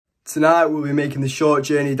Tonight we'll be making the short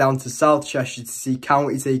journey down to South Cheshire to see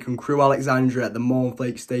County take on Crewe Alexandra at the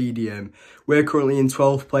Mournflake Stadium. We're currently in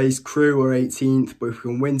 12th place, Crewe are 18th, but if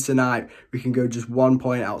we can win tonight, we can go just 1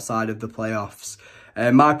 point outside of the playoffs.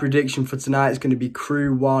 My prediction for tonight is going to be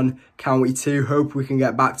Crewe 1, County 2. Hope we can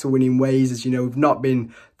get back to winning ways. As you know, we've not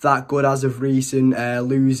been that good as of recent,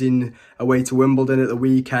 losing away to Wimbledon at the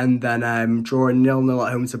weekend, then drawing 0-0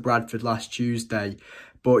 at home to Bradford last Tuesday.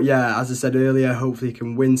 But yeah, as I said earlier, hopefully we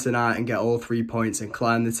can win tonight and get all 3 points and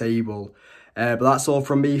climb the table. But that's all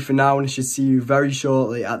from me for now, and I should see you very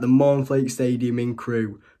shortly at the Mournflake Stadium in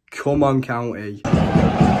Crewe. Come on, County.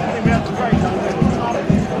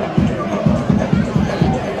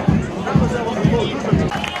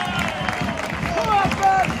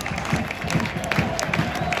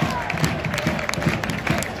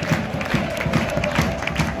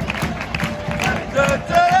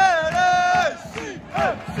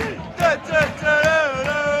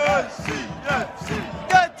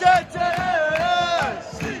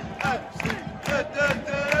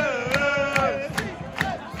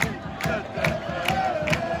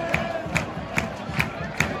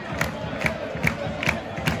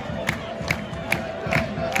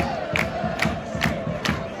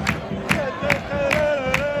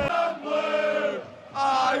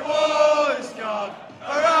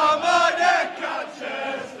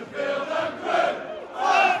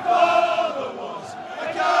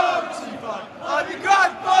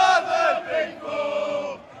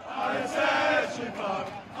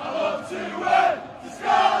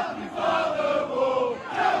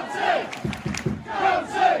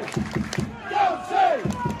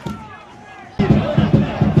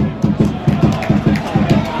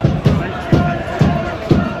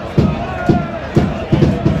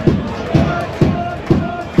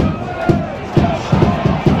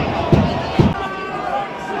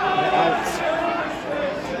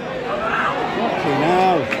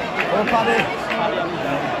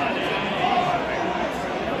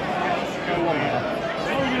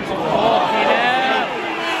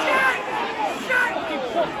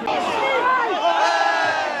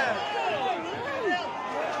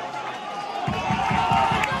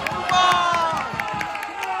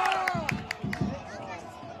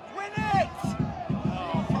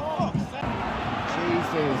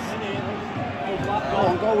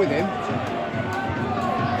 Go with him.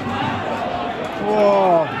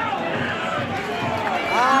 Whoa.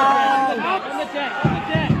 On the deck, on the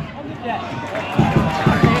deck, on the deck.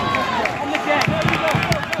 On the deck.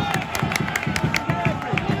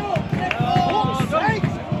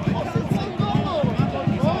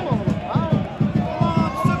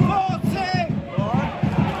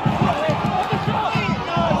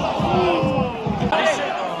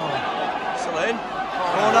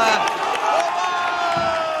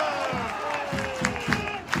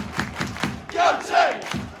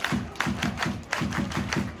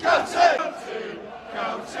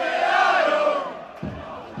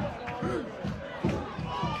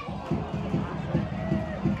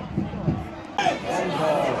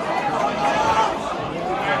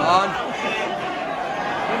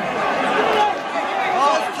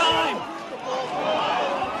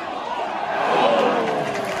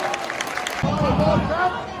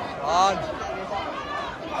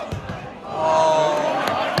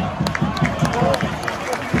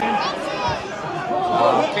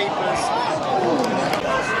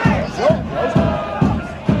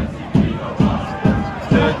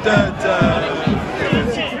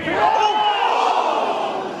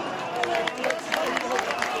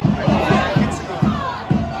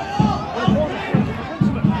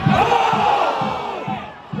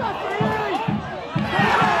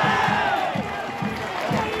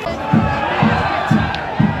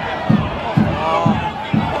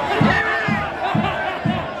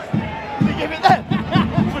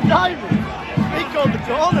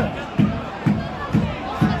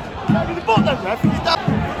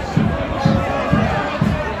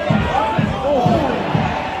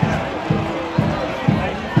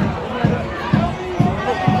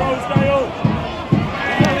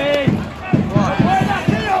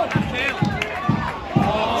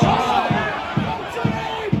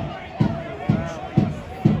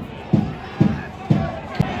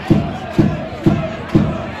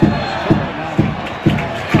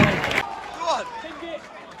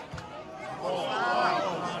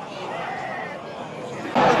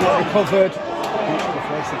 Covered. He should have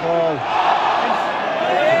faced the ball.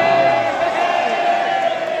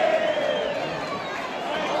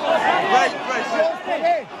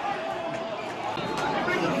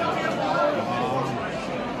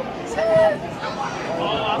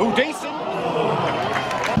 Oh, decent.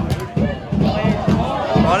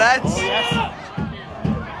 On Ed.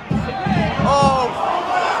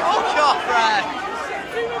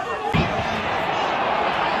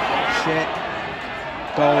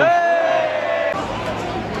 goal.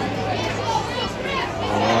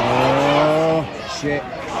 Oh, shit.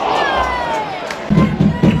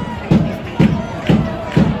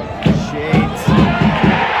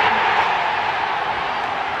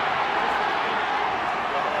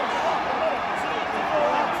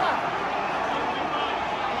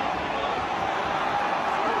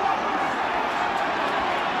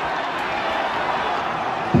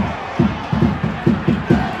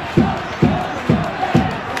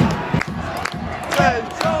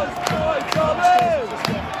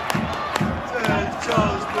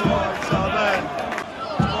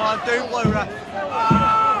 Don't blow, ref.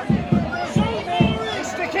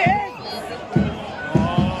 Stick it in! Oh,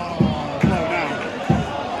 no, no.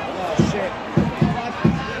 Oh, shit.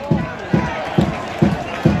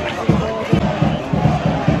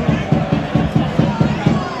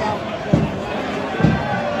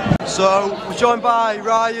 So, we're joined by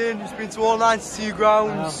Ryan, who's been to all 92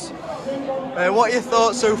 grounds. What are your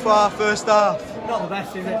thoughts so far, first half? Not the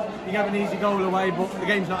best, is it? You have an easy goal away, but the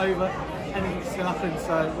game's not over. Anything can still happen,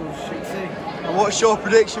 so we'll see. And what's your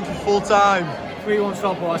prediction for full time? 3-1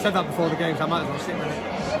 Stockport. I said that before the game, so I might as well stick with it.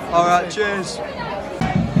 Alright, cheers.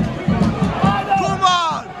 Come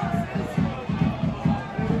on!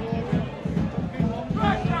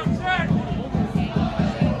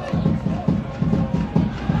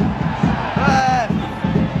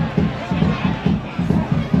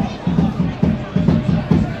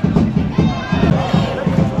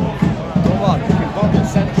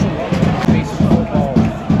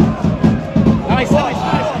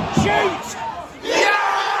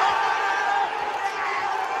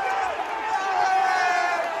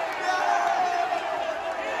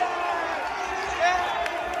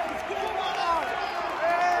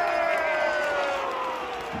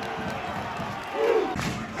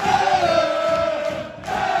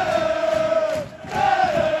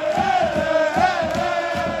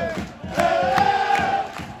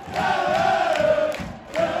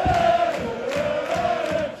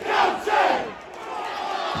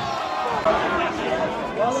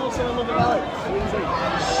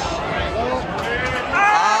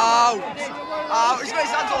 Ouch! He's got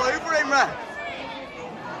his hands all over him, ref.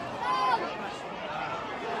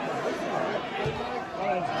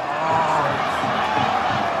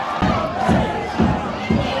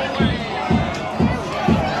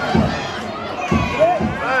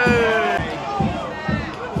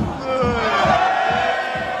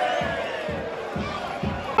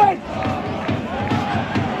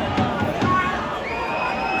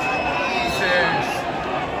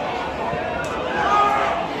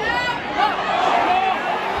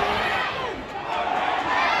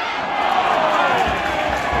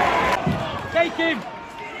 Take him!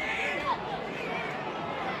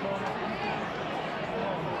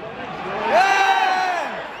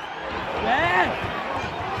 Yeah!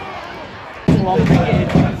 Come on, bring it in.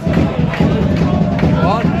 Come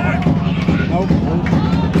on. No.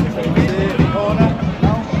 Corner.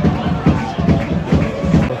 No.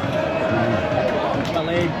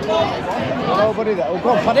 Nobody there. Oh, go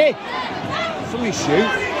on, Paddy. Somebody shoot.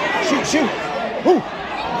 Shoot, shoot. Ooh.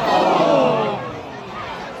 Oh.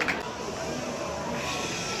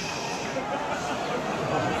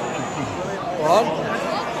 Go on.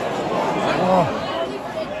 Oh.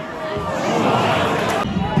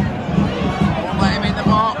 Let him in the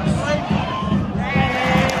box.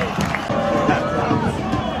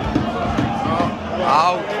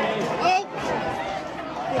 Out.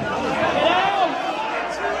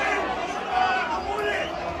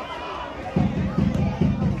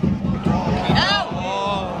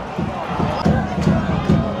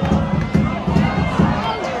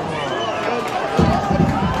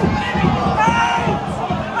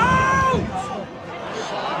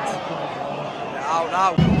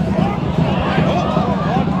 Out.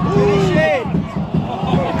 Finish it.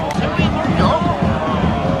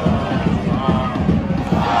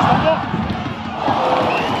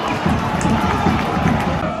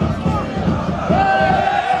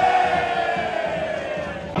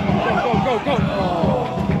 Go.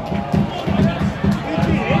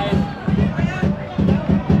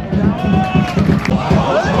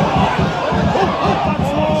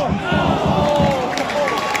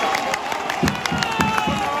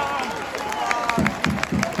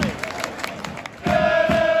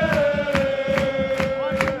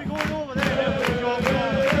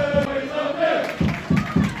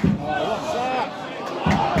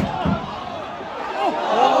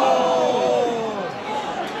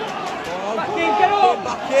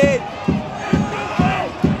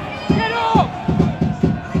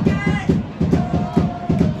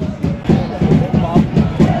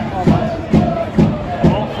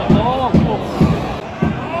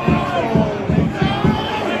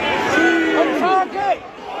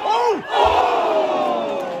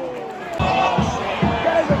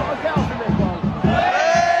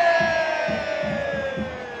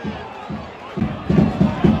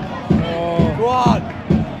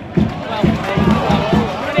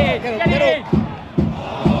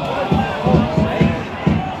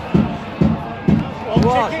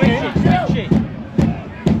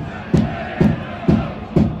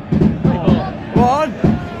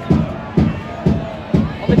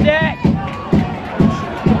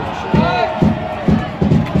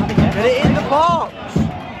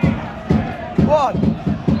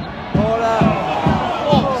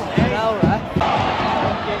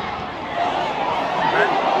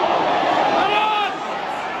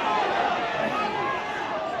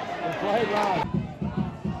 right.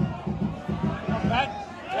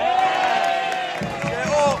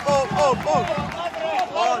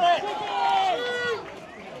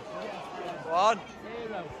 One.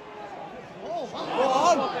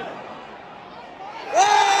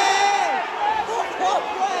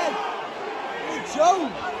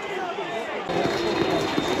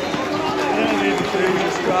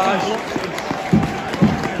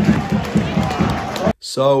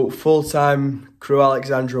 So, full-time, Crewe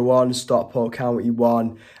Alexandra 1, Stockport County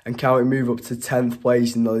 1, and County move up to 10th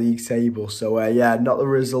place in the league table. So, yeah, not the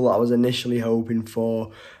result I was initially hoping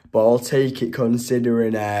for, but I'll take it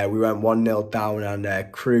considering we went 1-0 down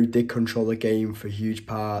and Crewe did control the game for huge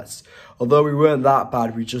parts. Although we weren't that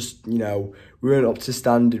bad, we just, you know, we weren't up to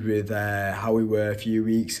standard with how we were a few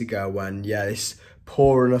weeks ago, and yeah, this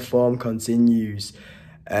poor run of form continues.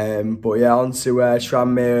 But yeah, on to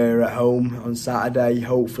Tranmere at home on Saturday.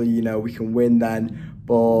 Hopefully, you know, we can win then.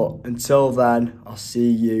 But until then, I'll see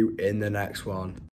you in the next one.